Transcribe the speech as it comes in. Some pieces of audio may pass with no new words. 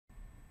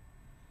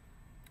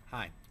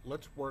Hi,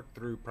 let's work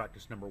through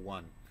practice number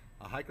 1.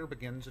 A hiker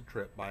begins a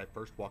trip by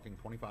first walking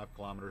 25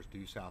 kilometers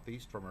due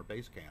southeast from her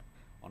base camp.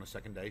 On a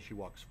second day, she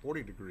walks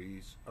 40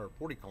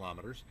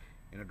 kilometers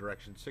in a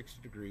direction 60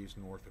 degrees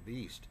north of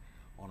east.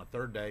 On a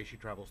third day, she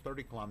travels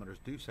 30 kilometers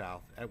due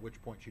south, at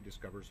which point she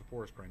discovers a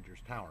forest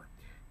ranger's tower.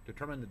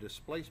 Determine the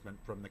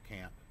displacement from the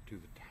camp to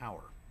the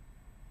tower.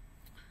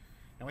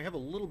 Now we have a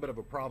little bit of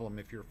a problem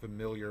if you're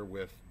familiar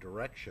with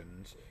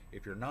directions.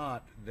 If you're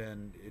not,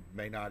 then it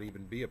may not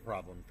even be a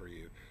problem for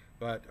you.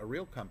 But a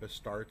real compass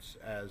starts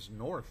as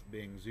north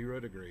being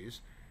 0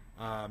 degrees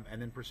and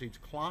then proceeds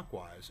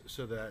clockwise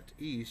so that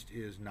east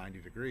is 90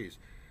 degrees.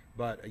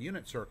 But a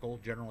unit circle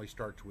generally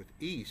starts with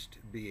east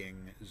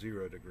being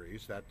 0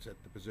 degrees. That's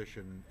at the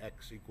position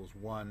x equals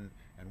 1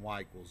 and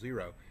y equals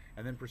 0,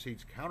 and then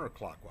proceeds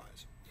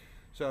counterclockwise.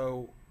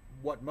 So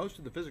what most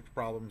of the physics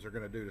problems are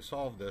going to do to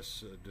solve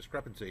this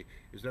discrepancy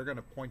is they're going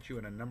to point you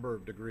in a number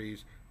of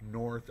degrees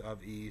north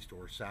of east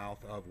or south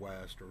of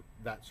west or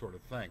that sort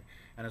of thing.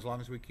 And as long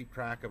as we keep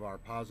track of our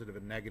positive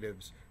and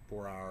negatives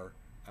for our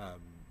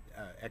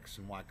x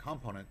and y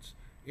components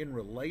in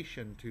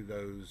relation to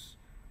those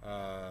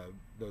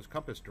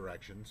compass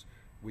directions,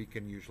 we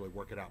can usually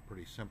work it out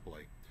pretty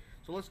simply.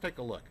 So let's take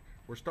a look.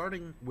 We're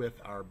starting with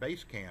our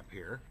base camp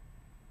here,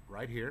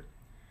 right here,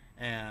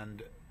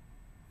 and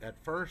at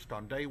first,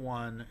 on day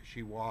 1,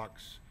 she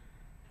walks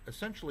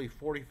essentially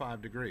 45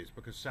 degrees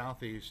because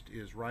southeast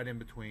is right in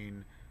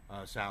between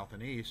south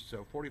and east,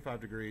 so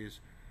 45 degrees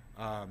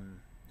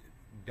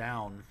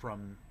down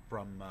from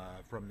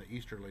the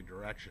easterly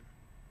direction.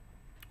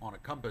 On a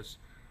compass,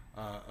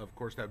 of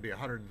course, that would be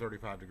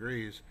 135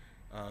 degrees,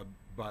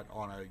 but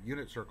on a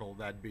unit circle,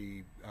 that'd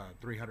be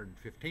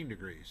 315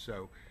 degrees.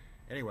 So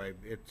anyway,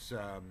 it's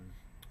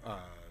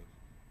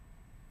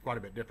quite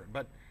a bit different,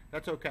 but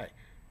that's okay.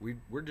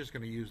 We're just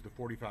going to use the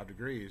 45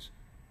 degrees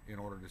in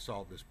order to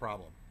solve this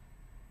problem.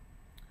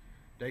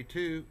 Day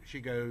 2, she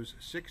goes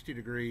 60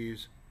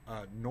 degrees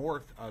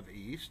north of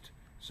east.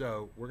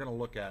 So we're going to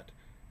look at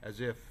as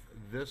if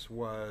this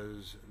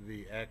was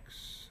the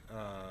x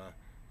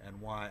and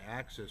y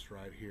axis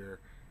right here.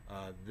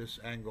 This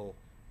angle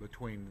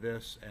between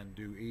this and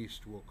due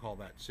east, we'll call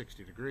that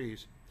 60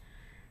 degrees.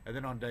 And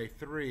then on day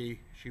 3,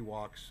 she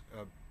walks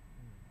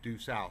due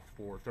south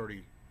for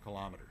 30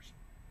 kilometers.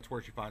 That's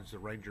where she finds the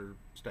ranger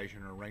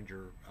station or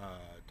ranger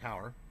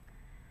tower,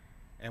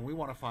 and we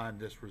want to find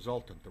this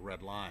resultant, the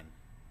red line.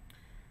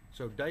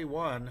 So day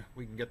 1,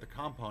 we can get the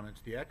components.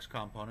 The x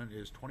component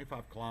is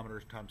 25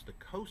 kilometers times the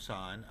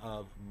cosine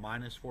of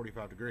minus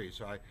 45 degrees.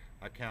 So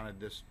I counted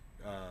this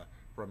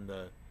from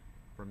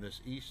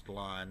this east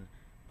line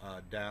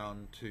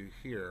down to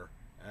here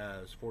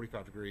as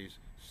 45 degrees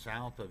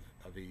south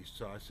of east.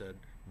 So I said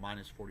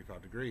minus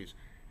 45 degrees,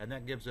 and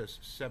that gives us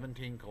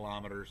 17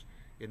 kilometers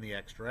in the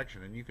x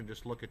direction. And you can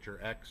just look at your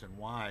x and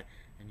y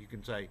and you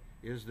can say,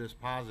 is this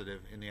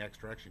positive in the x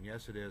direction?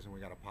 Yes, it is, and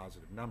we got a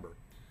positive number.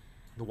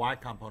 The y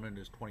component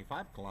is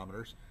 25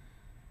 kilometers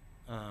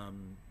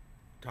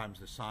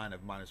times the sine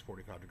of minus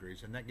 45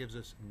 degrees, and that gives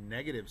us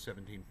negative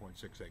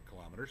 17.68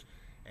 kilometers.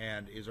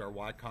 And is our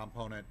y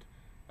component,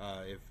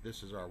 if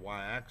this is our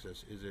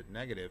y-axis, is it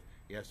negative?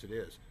 Yes, it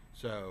is.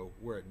 So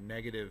we're at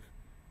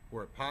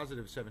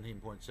positive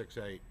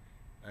 17.68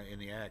 in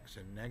the x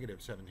and negative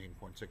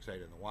 17.68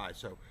 in the y.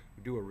 So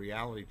we do a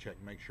reality check,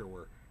 make sure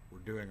we're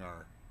doing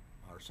our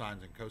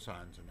sines and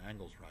cosines and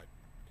angles right.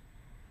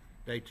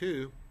 Day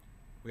 2,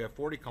 we have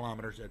 40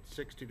 kilometers at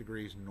 60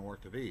 degrees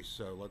north of east.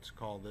 So let's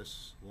call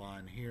this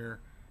line here.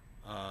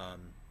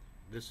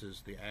 This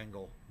is the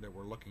angle that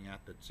we're looking at,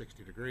 that's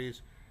 60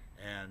 degrees,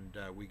 and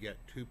we get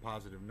two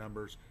positive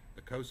numbers.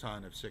 The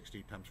cosine of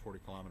 60 times 40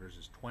 kilometers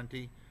is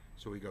 20,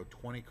 so we go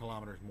 20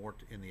 kilometers more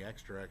in the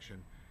x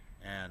direction,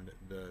 and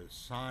the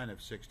sine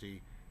of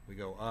 60, we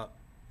go up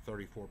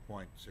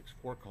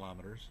 34.64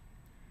 kilometers.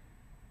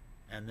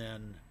 And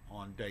then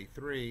on day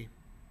 3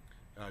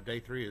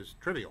 is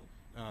trivial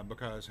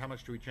because how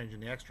much do we change in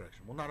the x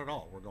direction? Well, not at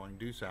all. We're going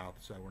due south,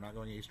 so we're not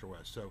going east or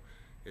west. So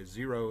it's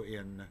 0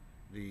 in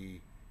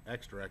the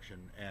x direction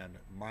and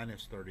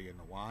minus 30 in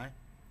the y.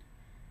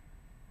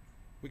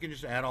 We can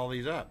just add all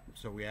these up.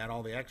 So we add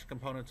all the x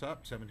components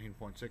up,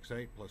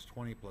 17.68 plus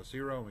 20 plus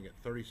 0, and we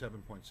get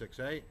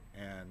 37.68,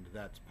 and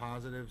that's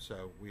positive,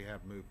 so we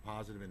have moved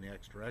positive in the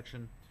x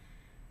direction.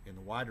 In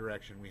the y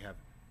direction, we have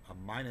a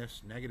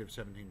minus negative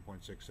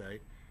 17.68,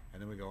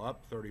 and then we go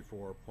up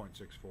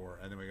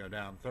 34.64, and then we go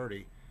down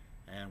 30,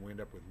 and we end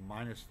up with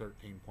minus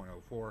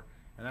 13.04,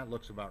 and that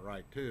looks about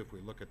right too. If we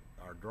look at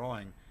our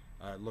drawing,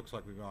 it looks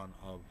like we've gone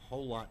a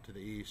whole lot to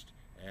the east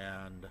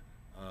and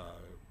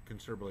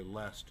considerably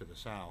less to the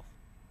south.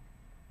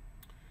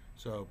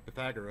 So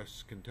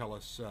Pythagoras can tell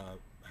us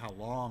how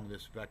long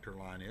this vector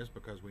line is,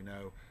 because we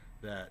know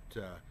that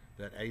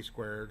that a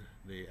squared,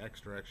 the x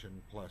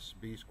direction, plus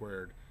b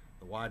squared,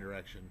 the y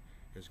direction,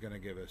 is going to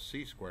give us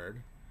c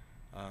squared.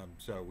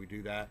 So we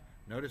do that.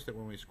 Notice that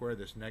when we square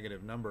this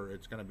negative number,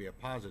 it's going to be a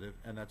positive,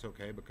 and that's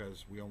okay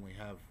because we only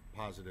have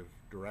positive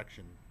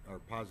direction or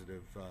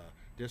positive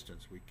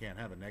distance. We can't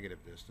have a negative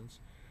distance.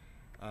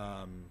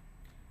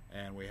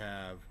 and we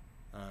have,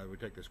 we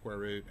take the square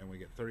root and we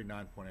get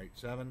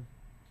 39.87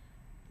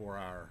 for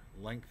our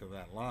length of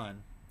that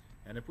line.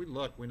 And if we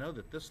look, we know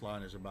that this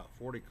line is about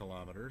 40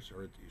 kilometers,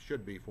 or it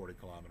should be 40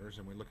 kilometers,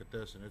 and we look at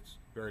this and it's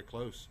very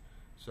close.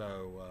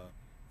 So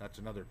that's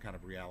another kind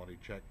of reality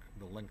check,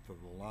 the length of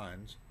the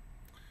lines.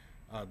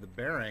 The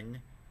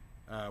bearing,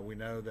 we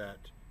know that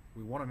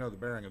we want to know the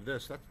bearing of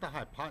this. That's the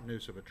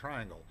hypotenuse of a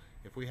triangle.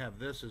 If we have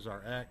this as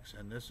our x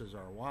and this is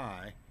our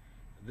y,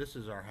 this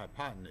is our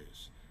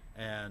hypotenuse.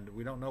 And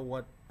we don't know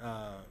what,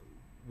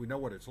 we know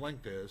what its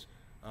length is,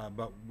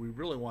 but we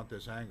really want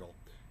this angle.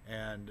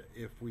 And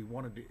if we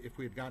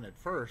had gotten it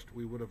first,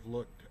 we would have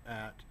looked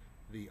at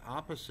the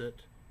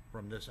opposite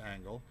from this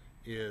angle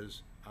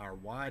is our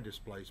y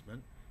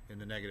displacement in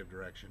the negative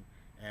direction,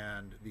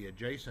 and the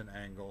adjacent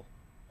angle,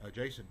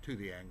 adjacent to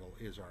the angle,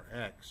 is our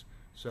x.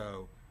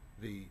 So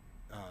the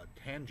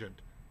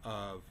tangent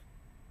of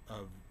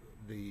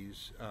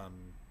these,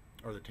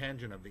 or the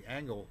tangent of the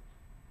angle,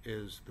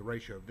 is the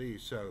ratio of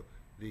these. So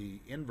the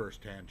inverse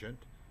tangent,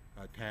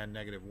 tan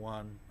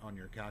 -1 on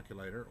your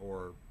calculator,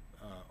 or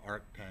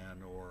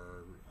arctan,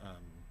 or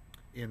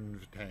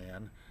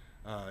invtan,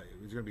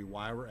 is going to be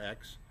y over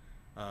x,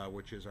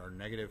 which is our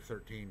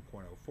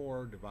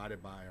 -13.04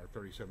 divided by our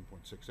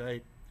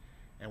 37.68,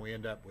 and we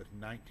end up with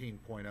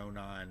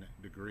 19.09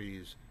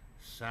 degrees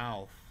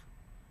south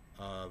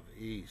of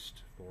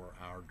east for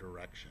our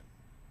direction.